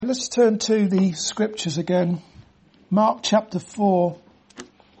let's turn to the scriptures again. Mark chapter 4.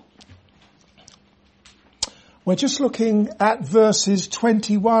 We're just looking at verses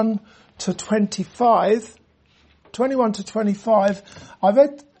 21 to 25. 21 to 25. I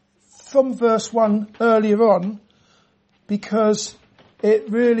read from verse 1 earlier on because it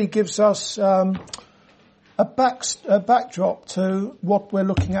really gives us a backdrop to what we're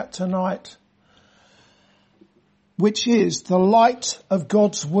looking at tonight, which is the light of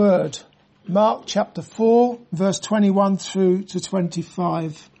God's word. Mark chapter 4, verse 21 through to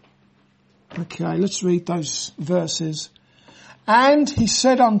 25. Okay, let's read those verses. And he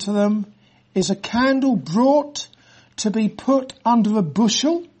said unto them, is a candle brought to be put under a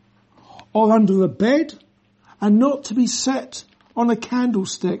bushel or under a bed, and not to be set on a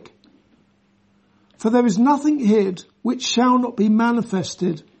candlestick? For there is nothing hid which shall not be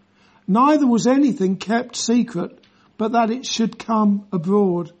manifested, neither was anything kept secret, but that it should come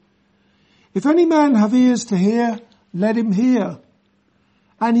abroad. If any man have ears to hear, let him hear.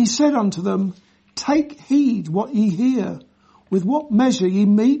 And he said unto them, take heed what ye hear. With what measure ye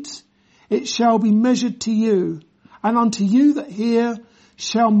mete, it shall be measured to you, and unto you that hear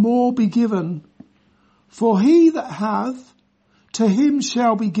shall more be given. For he that hath, to him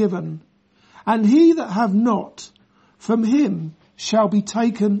shall be given, and he that hath not, from him shall be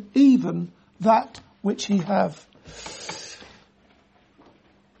taken even that which he hath.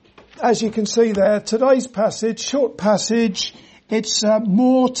 As you can see there, today's passage, short passage, it's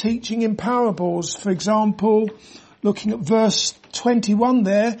more teaching in parables. For example, looking at verse 21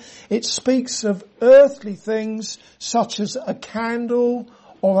 there, it speaks of earthly things such as a candle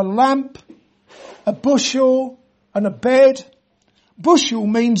or a lamp, a bushel and a bed. Bushel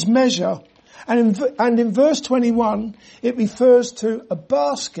means measure. And in verse 21, it refers to a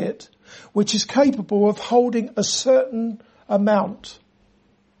basket which is capable of holding a certain amount.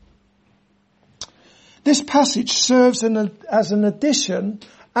 This passage serves as an addition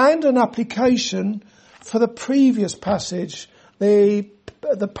and an application for the previous passage, the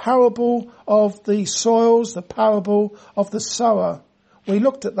parable of the soils, the parable of the sower. We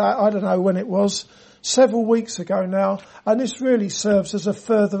looked at that, I don't know when it was, several weeks ago now, and this really serves as a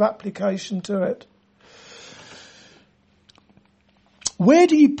further application to it. Where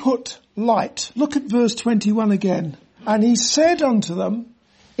do you put light? Look at verse 21 again. And he said unto them,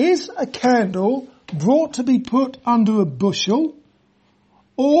 is a candle brought to be put under a bushel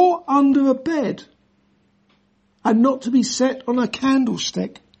or under a bed, and not to be set on a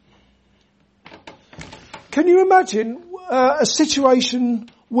candlestick? Can you imagine a situation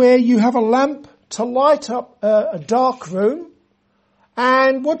where you have a lamp to light up a dark room,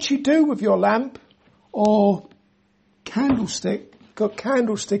 and what you do with your lamp or candlestick, got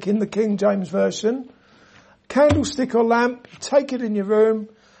candlestick in the King James Version, candlestick or lamp, take it in your room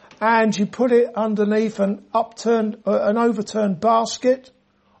and you put it underneath an overturned basket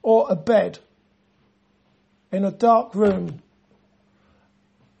or a bed in a dark room.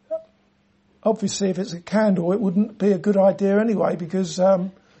 Obviously, if it's a candle, it wouldn't be a good idea anyway, because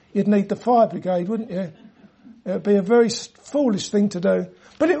you'd need the fire brigade, wouldn't you? It would be a very foolish thing to do,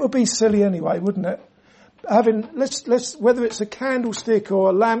 but it would be silly anyway, wouldn't it? Whether it's a candlestick or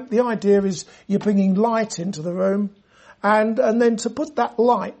a lamp, the idea is you're bringing light into the room, and then to put that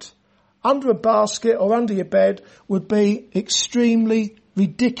light under a basket or under your bed would be extremely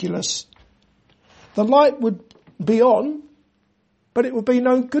ridiculous. The light would be on, but it would be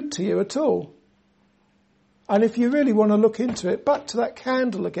no good to you at all. And if you really want to look into it, back to that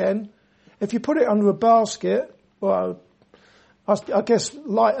candle again, if you put it under a basket, well, I guess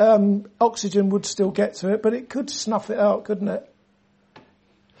oxygen would still get to it, but it could snuff it out, couldn't it?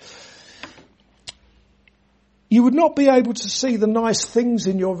 You would not be able to see the nice things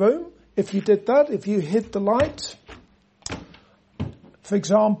in your room if you did that, if you hid the light. For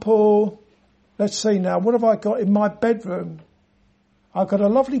example, let's see now, what have I got in my bedroom? I've got a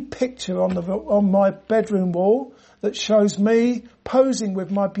lovely picture on my bedroom wall that shows me posing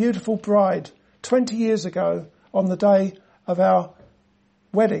with my beautiful bride 20 years ago on the day of our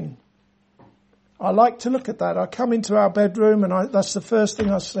wedding. I like to look at that. I come into our bedroom and that's the first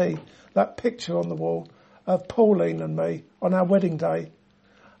thing I see, that picture on the wall of Pauline and me on our wedding day.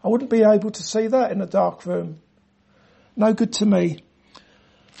 I wouldn't be able to see that in a dark room. No good to me.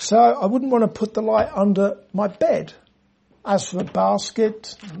 So I wouldn't want to put the light under my bed. As for a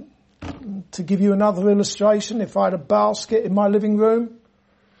basket, to give you another illustration, if I had a basket in my living room,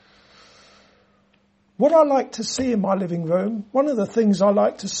 what I like to see in my living room, one of the things I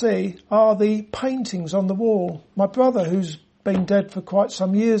like to see are the paintings on the wall. My brother, who's been dead for quite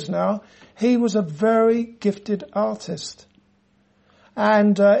some years now, he was a very gifted artist.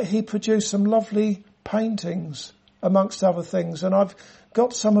 And he produced some lovely paintings, amongst other things. And I've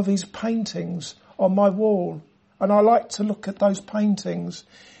got some of his paintings on my wall. And I like to look at those paintings.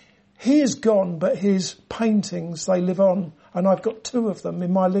 He is gone, but his paintings, they live on. And I've got 2 of them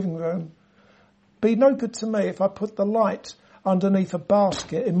in my living room. Be no good to me if I put the light underneath a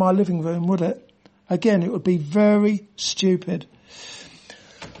basket in my living room, would it? Again, it would be very stupid.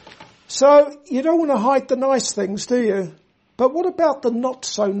 So, you don't want to hide the nice things, do you? But what about the not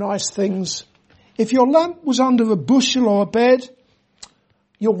so nice things? If your lamp was under a bushel or a bed,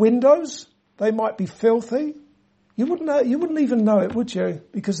 your windows, they might be filthy. You wouldn't even know it, would you?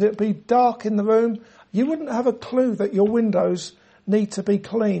 Because it'd be dark in the room. You wouldn't have a clue that your windows need to be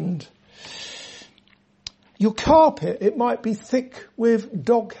cleaned. Your carpet, it might be thick with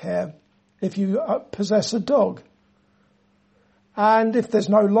dog hair if you possess a dog. And if there's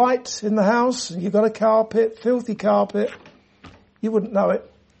no light in the house and you've got a carpet, filthy carpet, you wouldn't know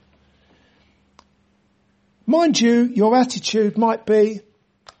it. Mind you, your attitude might be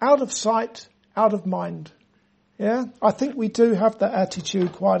out of sight, out of mind. Yeah, I think we do have that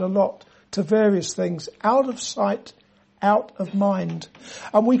attitude quite a lot to various things. Out of sight, out of mind.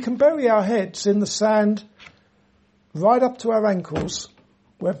 And we can bury our heads in the sand right up to our ankles.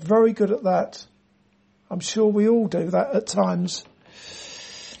 We're very good at that. I'm sure we all do that at times.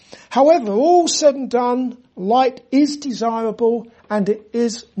 However, all said and done, light is desirable and it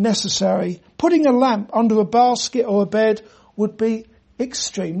is necessary. Putting a lamp under a basket or a bed would be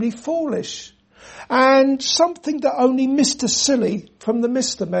extremely foolish and something that only Mr. Silly from the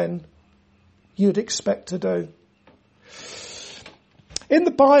Mr. Men you'd expect to do. In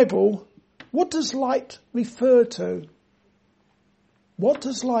the Bible, what does light refer to? What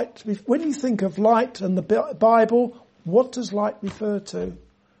does light, when you think of light and the Bible, what does light refer to?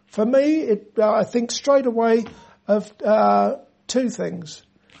 For me, I think straight away of 2 things.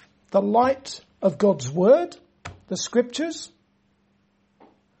 The light of God's Word, the Scriptures.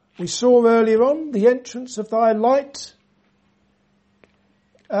 We saw earlier on, the entrance of thy light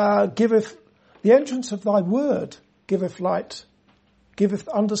the entrance of thy Word giveth light, giveth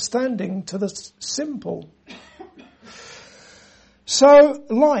understanding to the simple. So,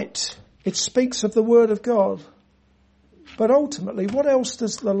 light, it speaks of the Word of God. But ultimately, what else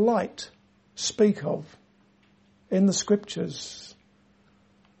does the light speak of in the Scriptures?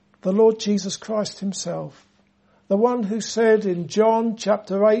 The Lord Jesus Christ himself. The one who said in John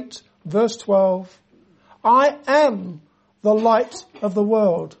chapter 8, verse 12, I am the light of the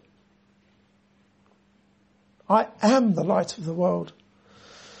world. I am the light of the world.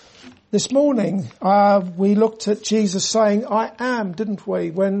 This morning, we looked at Jesus saying, I am, didn't we?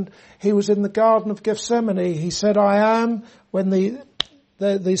 When he was in the Garden of Gethsemane, he said, I am. When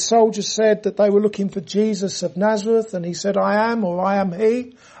the soldiers said that they were looking for Jesus of Nazareth, and he said, I am, or I am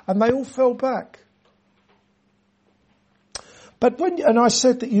he, and they all fell back. And I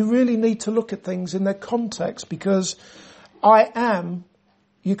said that you really need to look at things in their context, because I am,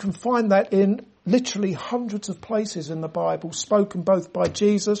 you can find that in literally hundreds of places in the Bible, spoken both by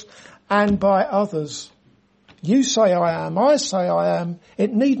Jesus and by others. You say I am, I say I am.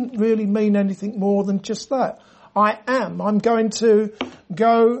 It needn't really mean anything more than just that. I am. I'm going to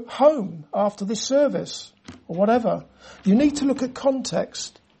go home after this service or whatever. You need to look at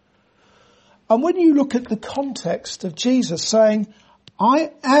context. And when you look at the context of Jesus saying,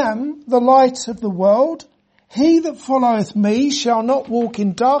 I am the light of the world, he that followeth me shall not walk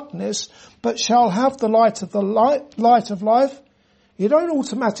in darkness, but shall have the light of life. You don't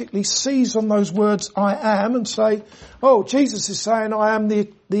automatically seize on those words, I am, and say, oh, Jesus is saying I am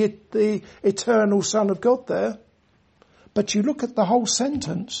the eternal Son of God there. But you look at the whole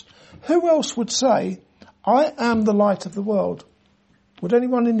sentence. Who else would say, I am the light of the world? Would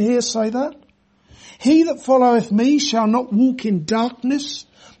anyone in here say that? He that followeth me shall not walk in darkness,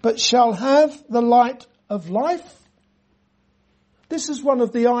 but shall have the light of life. This is one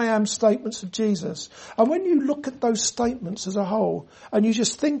of the I am statements of Jesus. And when you look at those statements as a whole, and you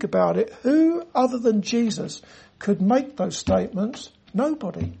just think about it, who other than Jesus could make those statements?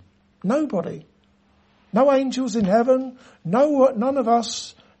 Nobody. Nobody. No angels in heaven, none of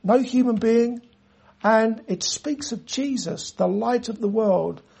us, no human being. And it speaks of Jesus, the light of the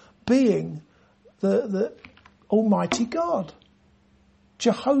world, being the Almighty God.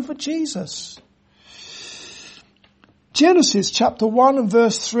 Jehovah Jesus. Genesis chapter 1 and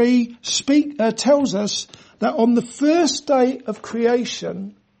verse 3 tells us that on the first day of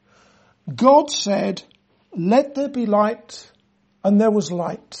creation, God said, let there be light, and there was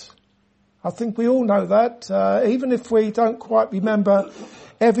light. I think we all know that, even if we don't quite remember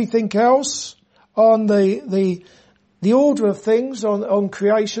everything else on the the order of things on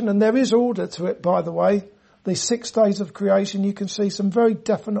creation, and there is order to it, by the way. The 6 days of creation, you can see some very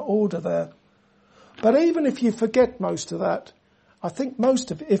definite order there. But even if you forget most of that, I think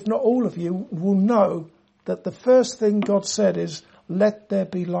most of, if not all of you, will know that the first thing God said is, let there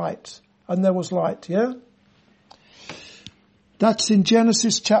be light. And there was light, yeah? That's in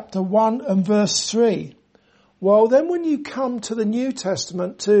Genesis chapter 1 and verse 3. Well, then when you come to the New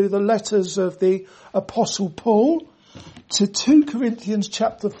Testament, to the letters of the Apostle Paul, to 2 Corinthians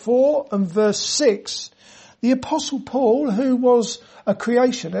chapter 4 and verse 6, the Apostle Paul, who was a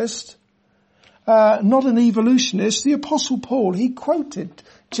creationist, not an evolutionist, the Apostle Paul, he quoted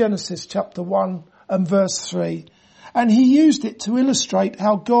Genesis chapter 1 and verse 3, and he used it to illustrate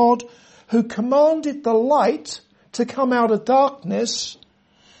how God, who commanded the light to come out of darkness,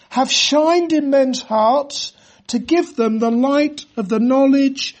 have shined in men's hearts to give them the light of the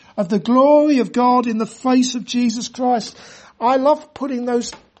knowledge of the glory of God in the face of Jesus Christ. I love putting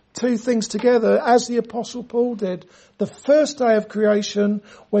those two things together as the Apostle Paul did. The first day of creation,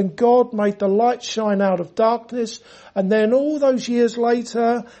 when God made the light shine out of darkness, and then all those years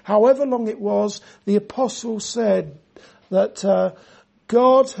later, however long it was, the Apostle said that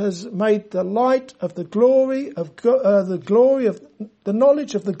God has made the light of the glory of the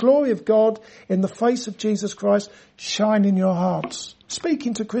knowledge of the glory of God in the face of Jesus Christ shine in your hearts.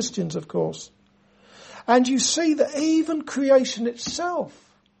 Speaking to Christians, of course. And you see that even creation itself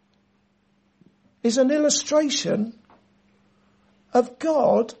is an illustration of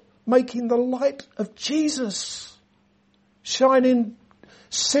God making the light of Jesus shine in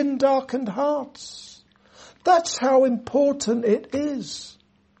sin-darkened hearts. That's how important it is.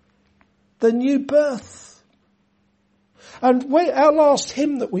 The new birth. And our last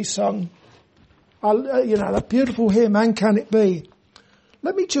hymn that we sung, that beautiful hymn, And Can It Be?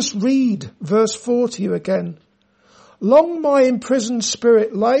 Let me just read verse 4 to you again. Long my imprisoned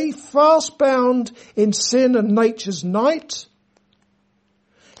spirit lay, fast bound in sin and nature's night.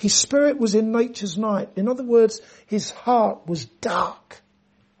 His spirit was in nature's night. In other words, his heart was dark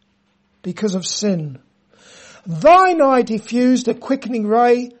because of sin. Thine eye diffused a quickening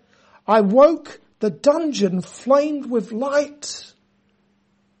ray. I woke, the dungeon flamed with light.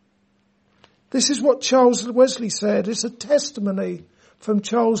 This is what Charles Wesley said. It's a testimony from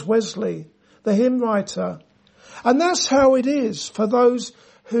Charles Wesley, the hymn writer. And that's how it is for those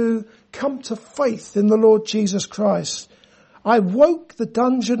who come to faith in the Lord Jesus Christ. I woke, the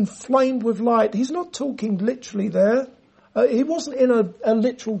dungeon flamed with light. He's not talking literally there. He wasn't in a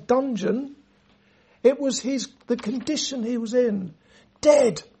literal dungeon. It was the condition he was in,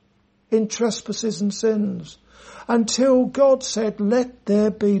 dead in trespasses and sins, until God said, let there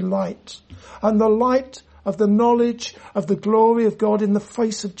be light. And the light of the knowledge of the glory of God in the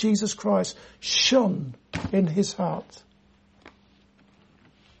face of Jesus Christ shone in his heart.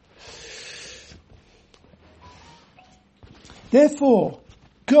 Therefore,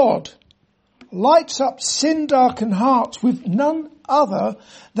 God lights up sin-darkened hearts with none other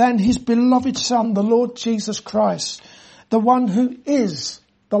than his beloved Son, the Lord Jesus Christ, the one who is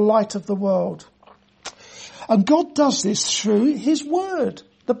the light of the world. And God does this through his word,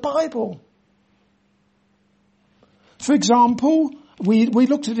 the Bible. For example, we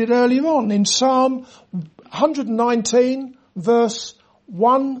looked at it earlier on in Psalm 119 verse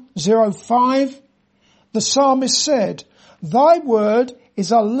 105. The psalmist said, Thy word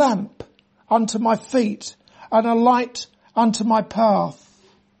is a lamp unto my feet and a light unto my path.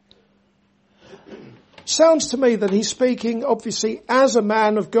 Sounds to me that he's speaking obviously as a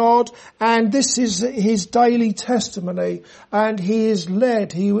man of God, and this is his daily testimony, and he is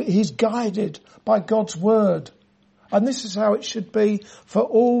led, he's guided by God's word. And this is how it should be for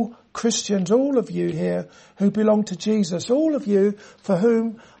all Christians, all of you here who belong to Jesus, all of you for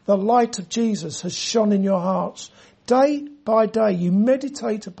whom the light of Jesus has shone in your hearts. Day by day you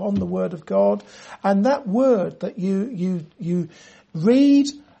meditate upon the word of God, and that word that you read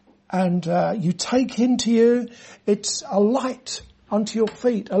and you take into you, it's a light unto your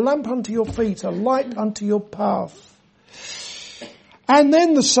feet, a lamp unto your feet, a light unto your path. And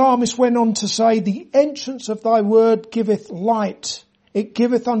then the psalmist went on to say, the entrance of thy word giveth light. It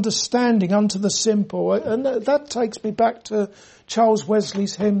giveth understanding unto the simple. And that takes me back to Charles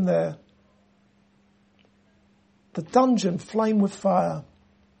Wesley's hymn there. The dungeon flamed with fire.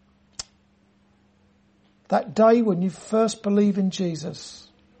 That day when you first believe in Jesus.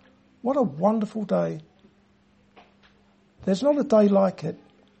 What a wonderful day. There's not a day like it.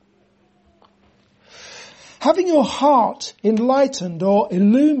 Having your heart enlightened or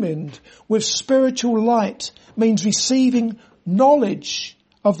illumined with spiritual light means receiving knowledge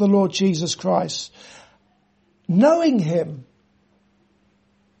of the Lord Jesus Christ. knowing him.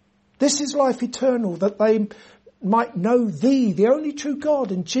 This is life eternal, that they might know thee, the only true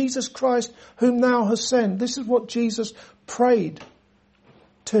God, and Jesus Christ, whom thou hast sent. This is what Jesus prayed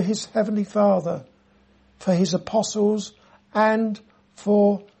to his heavenly Father for his apostles and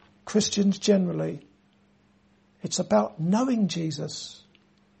for Christians generally. It's about knowing Jesus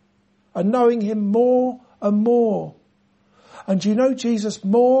and knowing him more and more. And you know Jesus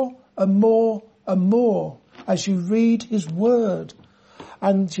more and more and more as you read his word,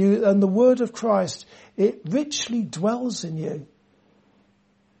 and the word of Christ, it richly dwells in you.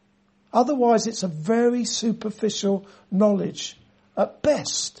 Otherwise it's a very superficial knowledge at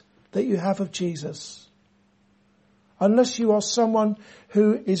best that you have of Jesus. Unless you are someone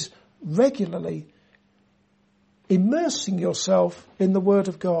who is regularly immersing yourself in the Word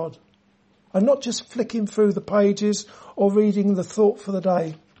of God and not just flicking through the pages or reading the thought for the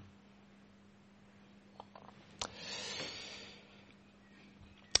day.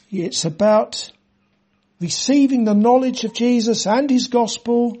 It's about receiving the knowledge of Jesus and his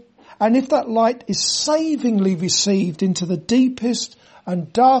gospel, and if that light is savingly received into the deepest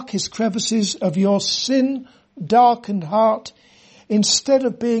and darkest crevices of your sin-darkened heart, instead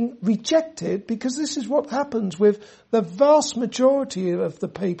of being rejected, because this is what happens with the vast majority of the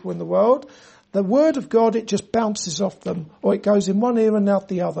people in the world, the word of God, it just bounces off them, or it goes in one ear and out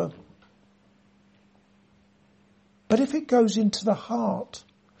the other. But if it goes into the heart,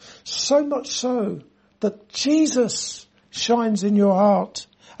 so much so that Jesus shines in your heart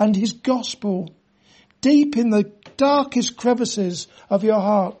and his gospel deep in the darkest crevices of your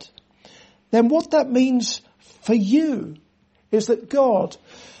heart, then what that means for you is that God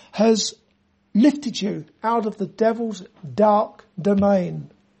has lifted you out of the devil's dark domain,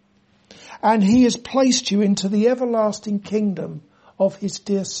 and he has placed you into the everlasting kingdom of his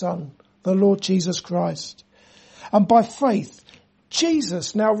dear Son, the Lord Jesus Christ. And by faith,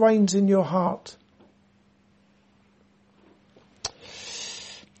 Jesus now reigns in your heart.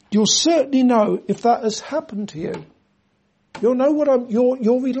 You'll certainly know if that has happened to you. You'll know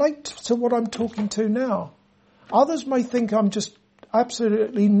you'll relate to what I'm talking to now. Others may think I'm just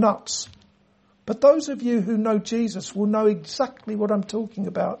absolutely nuts. But those of you who know Jesus will know exactly what I'm talking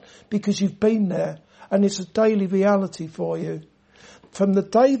about, because you've been there and it's a daily reality for you. From the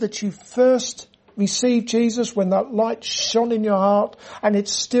day that you first received Jesus, when that light shone in your heart, and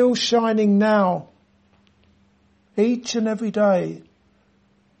it's still shining now, each and every day.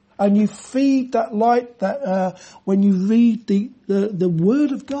 And you feed that light when you read the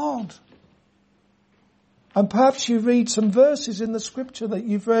Word of God. And perhaps you read some verses in the scripture that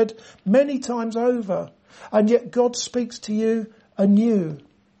you've read many times over, and yet God speaks to you anew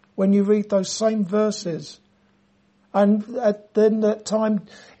when you read those same verses. And then that time,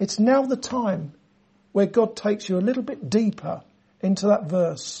 it's now the time where God takes you a little bit deeper into that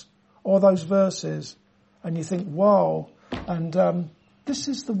verse or those verses, and you think, wow, and this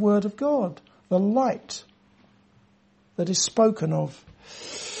is the Word of God, the light that is spoken of.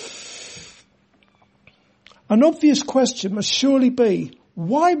 An obvious question must surely be,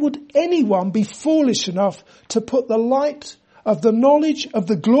 why would anyone be foolish enough to put the light of the knowledge of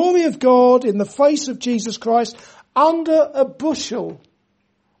the glory of God in the face of Jesus Christ under a bushel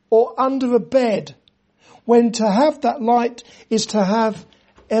or under a bed, when to have that light is to have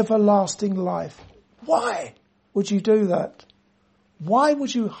everlasting life? Why would you do that? Why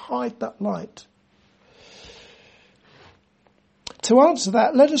would you hide that light? To answer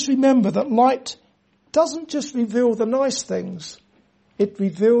that, let us remember that light doesn't just reveal the nice things, it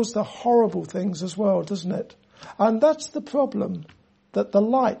reveals the horrible things as well, doesn't it? And that's the problem, that the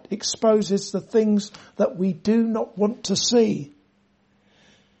light exposes the things that we do not want to see.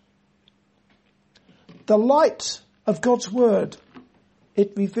 The light of God's Word,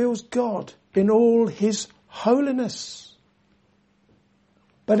 it reveals God in all his holiness.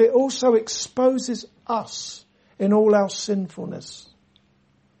 But it also exposes us in all our sinfulness.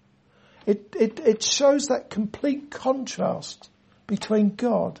 It shows that complete contrast between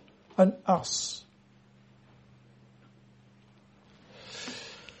God and us.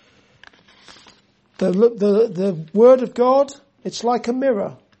 The Word of God, it's like a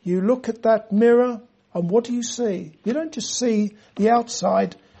mirror. You look at that mirror and what do you see? You don't just see the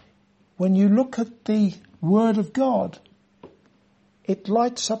outside. When you look at the Word of God, it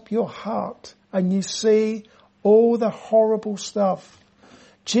lights up your heart and you see all the horrible stuff.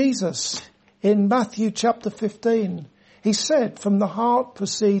 Jesus, in Matthew chapter 15, he said, from the heart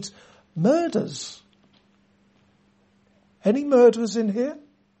proceeds murders. Any murderers in here?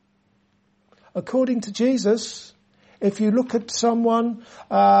 According to Jesus, if you look at someone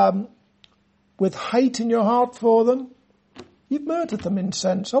with hate in your heart for them, you've murdered them in a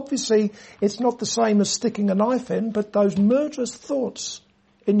sense. Obviously, it's not the same as sticking a knife in, but those murderous thoughts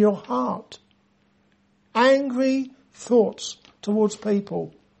in your heart, angry thoughts towards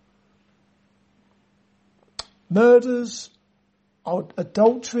people, murders,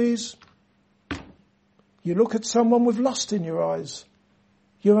 adulteries. You look at someone with lust in your eyes,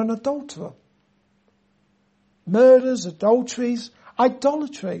 you're an adulterer. Murders, adulteries,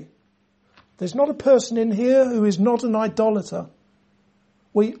 idolatry. There's not a person in here who is not an idolater.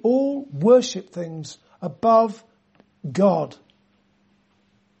 We all worship things above God.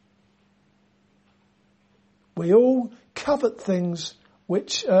 We all covet things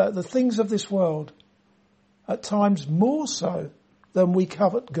which, the things of this world, at times more so than we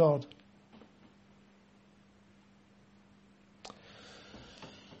covet God.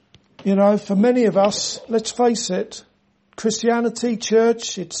 You know, for many of us, let's face it, Christianity,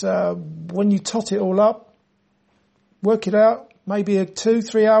 church, it's when you tot it all up, work it out, maybe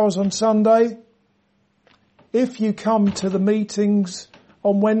 2-3 hours on Sunday. If you come to the meetings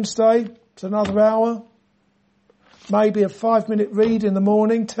on Wednesday, it's another hour. Maybe a 5-minute read in the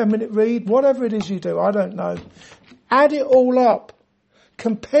morning, 10-minute read, whatever it is you do, I don't know. Add it all up.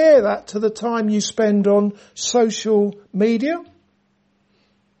 Compare that to the time you spend on social media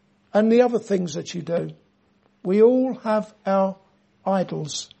and the other things that you do. We all have our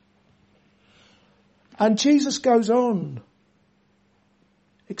idols. And Jesus goes on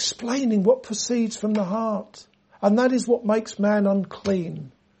explaining what proceeds from the heart. And that is what makes man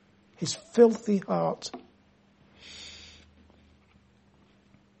unclean. His filthy heart.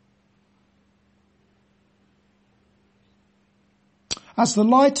 As the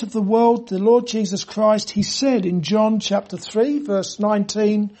light of the world, the Lord Jesus Christ, he said in John chapter 3, verse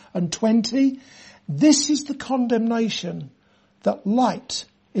 19 and 20, this is the condemnation, that light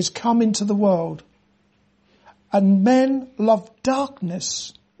is come into the world, and men love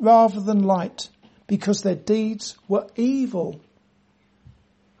darkness rather than light, because their deeds were evil.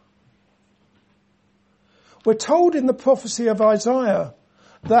 We're told in the prophecy of Isaiah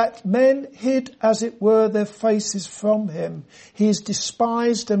that men hid, as it were, their faces from him. He is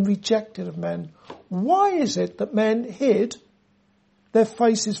despised and rejected of men. Why is it that men hid their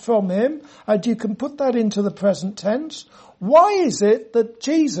faces from him? And you can put that into the present tense. Why is it that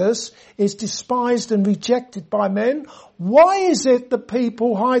Jesus is despised and rejected by men? Why is it that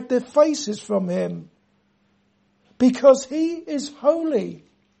people hide their faces from him? Because he is holy.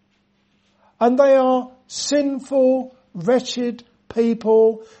 And they are sinful, wretched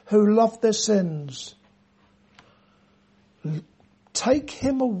people who love their sins. Take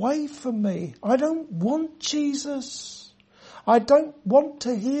him away from me. I don't want Jesus. I don't want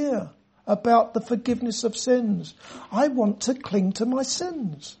to hear about the forgiveness of sins. I want to cling to my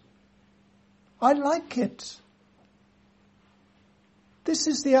sins. I like it. This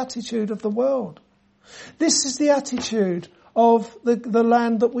is the attitude of the world. This is the attitude of the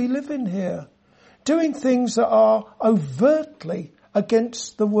land that we live in here. Doing things that are overtly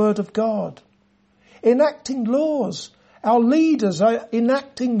against the word of God. Enacting laws. Our leaders are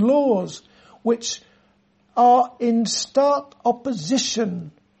enacting laws which are in stark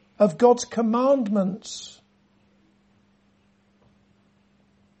opposition of God's commandments.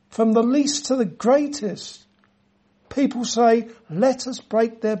 From the least to the greatest, people say, let us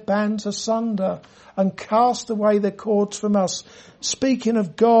break their bands asunder and cast away their cords from us. Speaking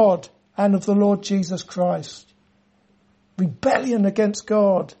of God and of the Lord Jesus Christ. Rebellion against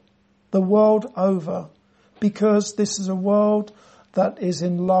God the world over, because this is a world that is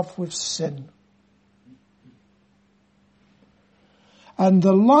in love with sin. And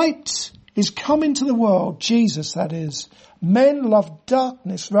the light is come into the world, Jesus that is. Men love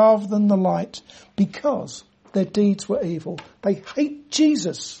darkness rather than the light because their deeds were evil. They hate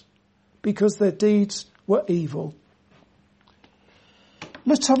Jesus because their deeds were evil.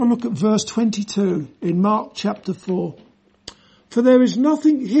 Let's have a look at verse 22 in Mark chapter 4. For there is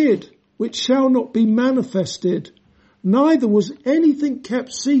nothing hid which shall not be manifested, neither was anything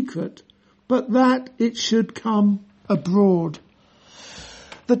kept secret, but that it should come abroad.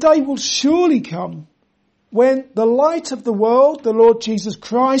 The day will surely come when the light of the world, the Lord Jesus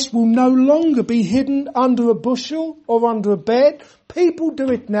Christ, will no longer be hidden under a bushel or under a bed. People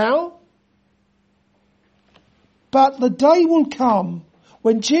do it now. But the day will come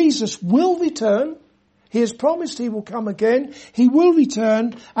when Jesus will return. He has promised he will come again. He will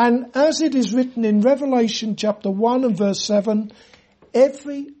return. And as it is written in Revelation chapter 1 and verse 7,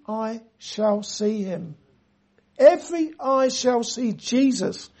 every eye shall see him. Every eye shall see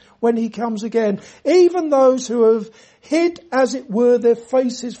Jesus when he comes again. Even those who have hid, as it were, their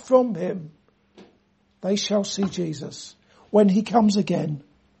faces from him. they shall see Jesus when he comes again.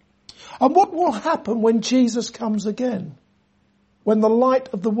 And what will happen when Jesus comes again? When the light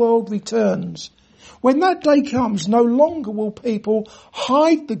of the world returns? When that day comes, no longer will people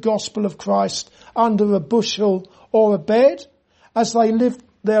hide the gospel of Christ under a bushel or a bed as they live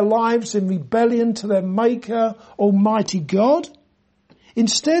their lives in rebellion to their Maker, Almighty God.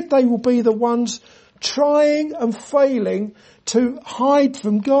 Instead, they will be the ones trying and failing to hide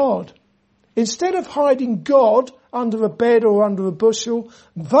from God. Instead of hiding God under a bed or under a bushel,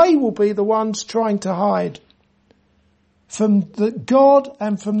 they will be the ones trying to hide from the God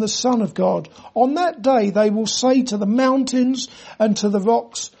and from the Son of God. On that day, they will say to the mountains and to the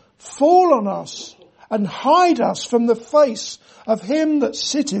rocks, fall on us and hide us from the face of him that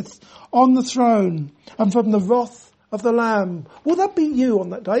sitteth on the throne and from the wrath of the Lamb. Will that be you on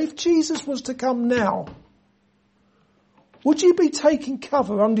that day? If Jesus was to come now, would you be taking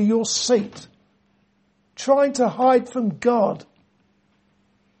cover under your seat, trying to hide from God?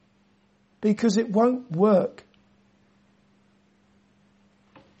 Because it won't work.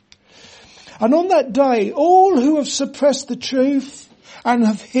 And on that day, all who have suppressed the truth and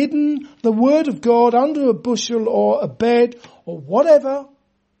have hidden the word of God under a bushel or a bed or whatever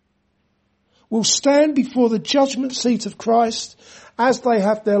will stand before the judgment seat of Christ as they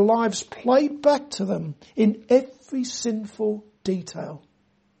have their lives played back to them in every sinful detail.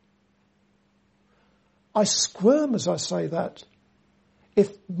 I squirm as I say that. If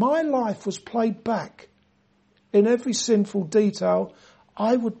my life was played back in every sinful detail,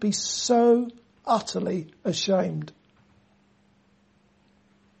 I would be so utterly ashamed.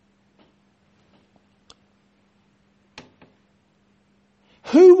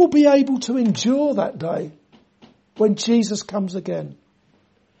 Who will be able to endure that day when Jesus comes again?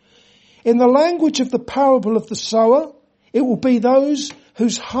 In the language of the parable of the sower, it will be those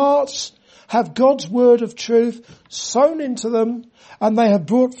whose hearts have God's word of truth sown into them and they have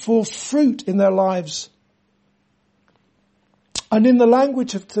brought forth fruit in their lives. And in the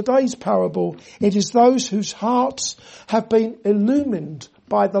language of today's parable, it is those whose hearts have been illumined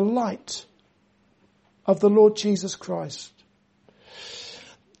by the light of the Lord Jesus Christ.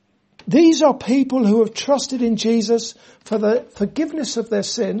 These are people who have trusted in Jesus for the forgiveness of their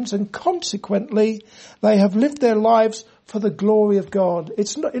sins, and consequently they have lived their lives for the glory of God.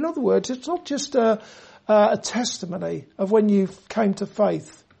 It's not, in other words, it's not just a testimony of when you came to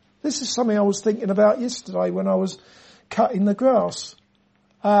faith. This is something I was thinking about yesterday when I was cutting the grass.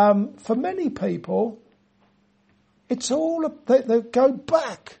 For many people, it's all, they go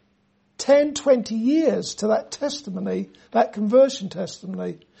back 10, 20 years to that testimony, that conversion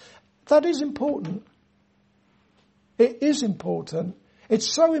testimony. That is important. It is important. It's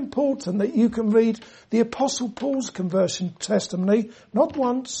so important that you can read the Apostle Paul's conversion testimony, not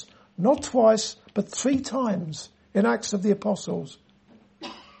once, not twice, but 3 times in Acts of the Apostles.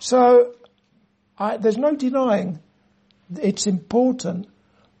 So, there's no denying it's important.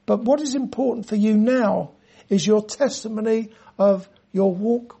 But what is important for you now is your testimony of your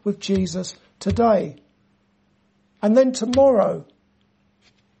walk with Jesus today. And then tomorrow,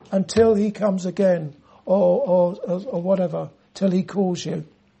 until he comes again, or whatever, till he calls you.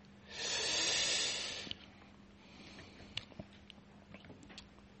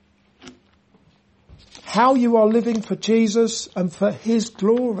 How you are living for Jesus and for his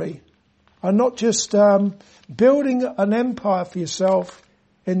glory, and not just building an empire for yourself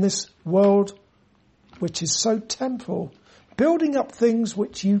in this world which is so temporal, building up things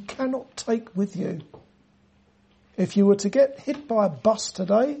which you cannot take with you. If you were to get hit by a bus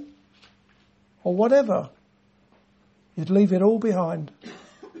today, or whatever, you'd leave it all behind.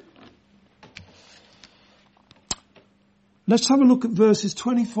 Let's have a look at verses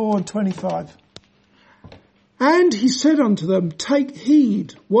 24 and 25. And he said unto them, take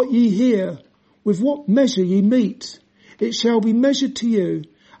heed what ye hear, with what measure ye mete, it shall be measured to you,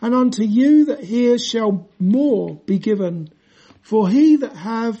 and unto you that hear shall more be given. For he that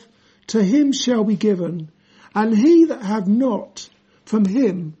have, to him shall be given, and he that have not, from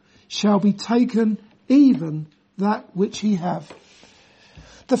him shall be taken even that which he have.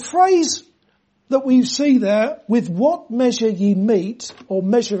 The phrase that we see there, with what measure ye mete, or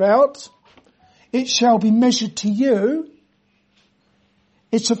measure out, it shall be measured to you.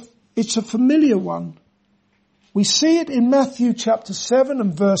 It's a familiar one. We see it in Matthew chapter 7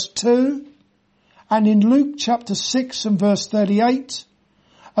 and verse 2, and in Luke chapter 6 and verse 38,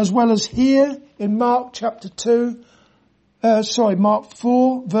 as well as here in Mark chapter Mark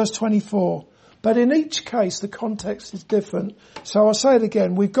 4 verse 24. But in each case the context is different. So I'll say it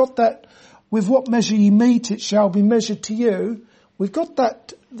again. We've got that, with what measure ye mete it shall be measured to you. We've got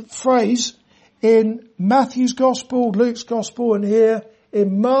that phrase in Matthew's Gospel, Luke's Gospel, and here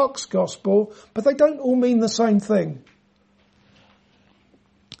in Mark's Gospel, but they don't all mean the same thing.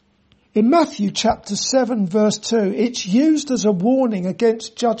 In Matthew chapter 7 verse 2, it's used as a warning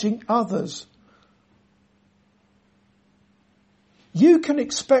against judging others. You can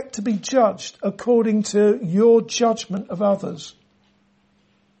expect to be judged according to your judgment of others.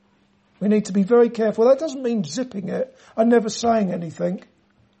 We need to be very careful. That doesn't mean zipping it and never saying anything.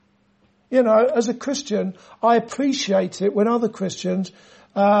 You know, as a Christian, I appreciate it when other Christians,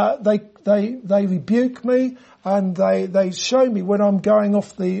 they rebuke me and they show me when I'm going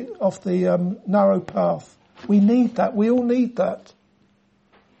off the narrow path. We need that. We all need that.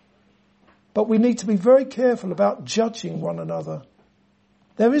 But we need to be very careful about judging one another.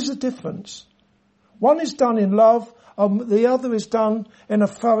 There is a difference. One is done in love, and the other is done in a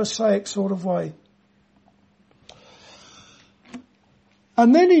Pharisaic sort of way.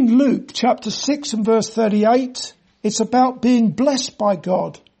 And then in Luke chapter 6 and verse 38, it's about being blessed by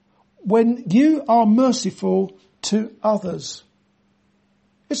God when you are merciful to others.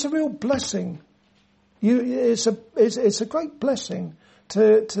 It's a real blessing. It's a great blessing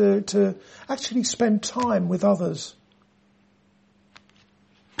to actually spend time with others,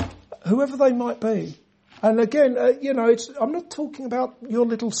 whoever they might be. And again, I'm not talking about your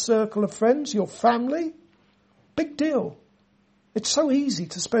little circle of friends, your family. Big deal. It's so easy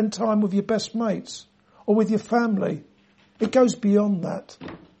to spend time with your best mates or with your family. It goes beyond that.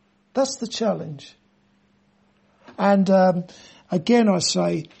 That's the challenge. And again, I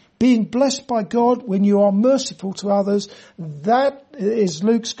say, being blessed by God when you are merciful to others, that is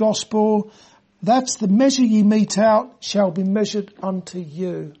Luke's Gospel. That's the measure ye mete out shall be measured unto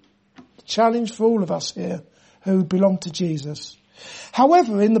you. Challenge for all of us here who belong to Jesus.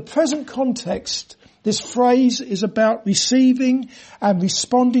 However, in the present context, this phrase is about receiving and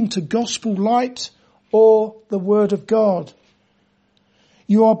responding to gospel light or the word of God.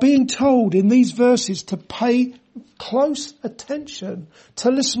 You are being told in these verses to pay close attention,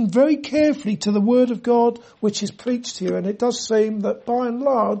 to listen very carefully to the word of God which is preached to you. And it does seem that by and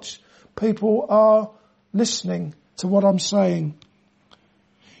large, people are listening to what I'm saying.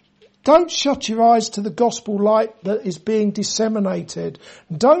 Don't shut your eyes to the gospel light that is being disseminated.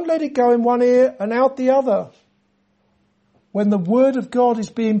 Don't let it go in one ear and out the other when the word of God is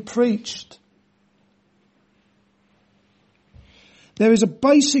being preached. There is a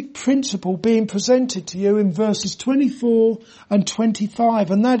basic principle being presented to you in verses 24 and 25,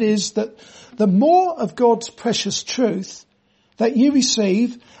 and that is that the more of God's precious truth that you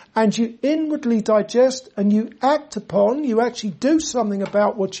receive and you inwardly digest and you act upon, you actually do something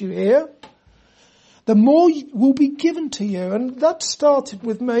about what you hear, the more will be given to you. And that started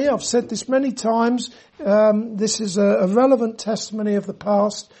with me. I've said this many times. This is a relevant testimony of the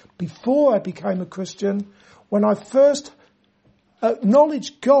past before I became a Christian. When I first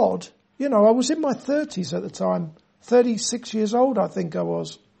acknowledged God, I was in my 30s at the time, 36 years old I think I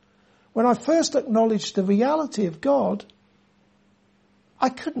was. When I first acknowledged the reality of God, I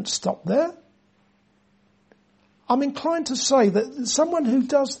couldn't stop there. I'm inclined to say that someone who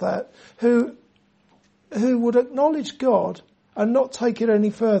does that, who would acknowledge God and not take it any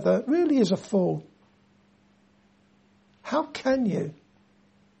further, really is a fool. How can you?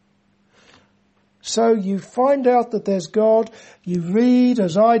 So you find out that there's God, you read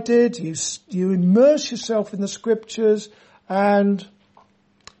as I did, you immerse yourself in the scriptures, and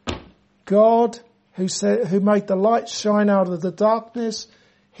God, who made the light shine out of the darkness,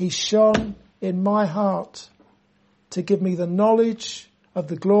 he shone in my heart to give me the knowledge of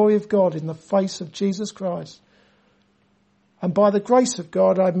the glory of God in the face of Jesus Christ. And by the grace of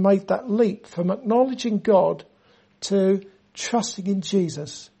God, I made that leap from acknowledging God to trusting in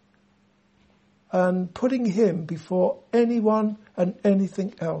Jesus and putting him before anyone and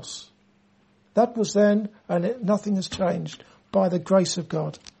anything else. That was then, and nothing has changed by the grace of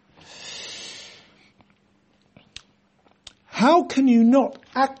God. How can you not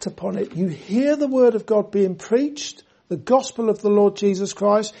act upon it? You hear the word of God being preached, the gospel of the Lord Jesus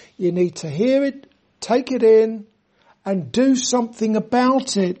Christ. You need to hear it, take it in, and do something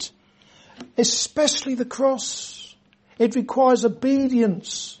about it. Especially the cross. It requires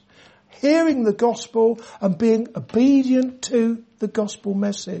obedience. Hearing the gospel and being obedient to the gospel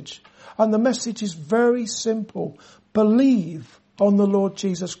message. And the message is very simple. Believe on the Lord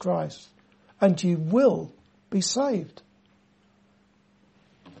Jesus Christ and you will be saved.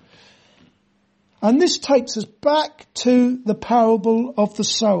 And this takes us back to the parable of the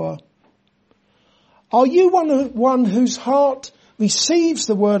sower. Are you one whose heart receives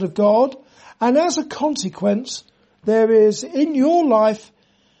the word of God, and as a consequence there is in your life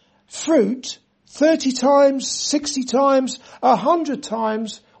fruit 30 times, 60 times, 100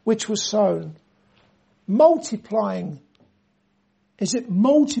 times, which was sown. Multiplying. Is it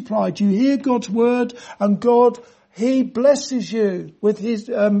multiplied? You hear God's word and God, He blesses you with His,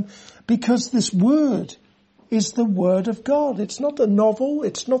 because this word is the word of God. It's not a novel.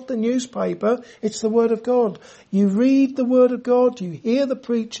 It's not the newspaper. It's the word of God. You read the word of God. You hear the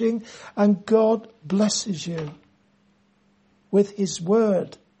preaching and God blesses you with His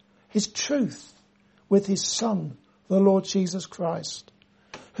word, His truth, with His Son, the Lord Jesus Christ,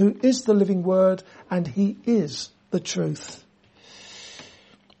 who is the living word and He is the truth.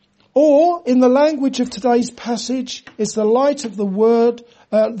 Or, in the language of today's passage, is the light of the word,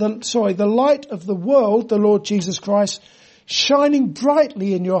 the light of the world, the Lord Jesus Christ, shining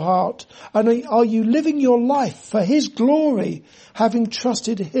brightly in your heart? And are you living your life for His glory, having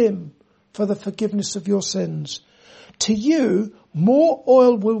trusted Him for the forgiveness of your sins? To you, more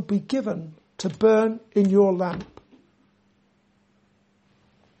oil will be given to burn in your lamp.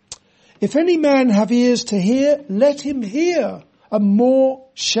 If any man have ears to hear, let him hear, and more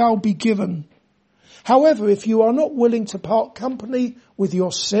shall be given. However, if you are not willing to part company with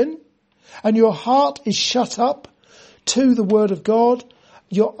your sin, and your heart is shut up to the word of God,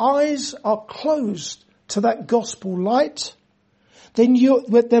 your eyes are closed to that gospel light, then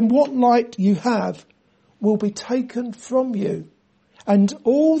what light you have will be taken from you, and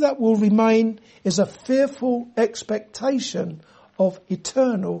all that will remain is a fearful expectation of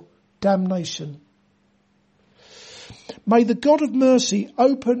eternal damnation. May the God of mercy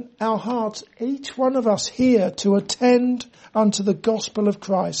open our hearts, each one of us here, to attend unto the gospel of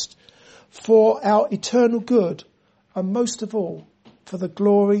Christ for our eternal good, and most of all, for the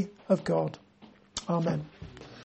glory of God. Amen.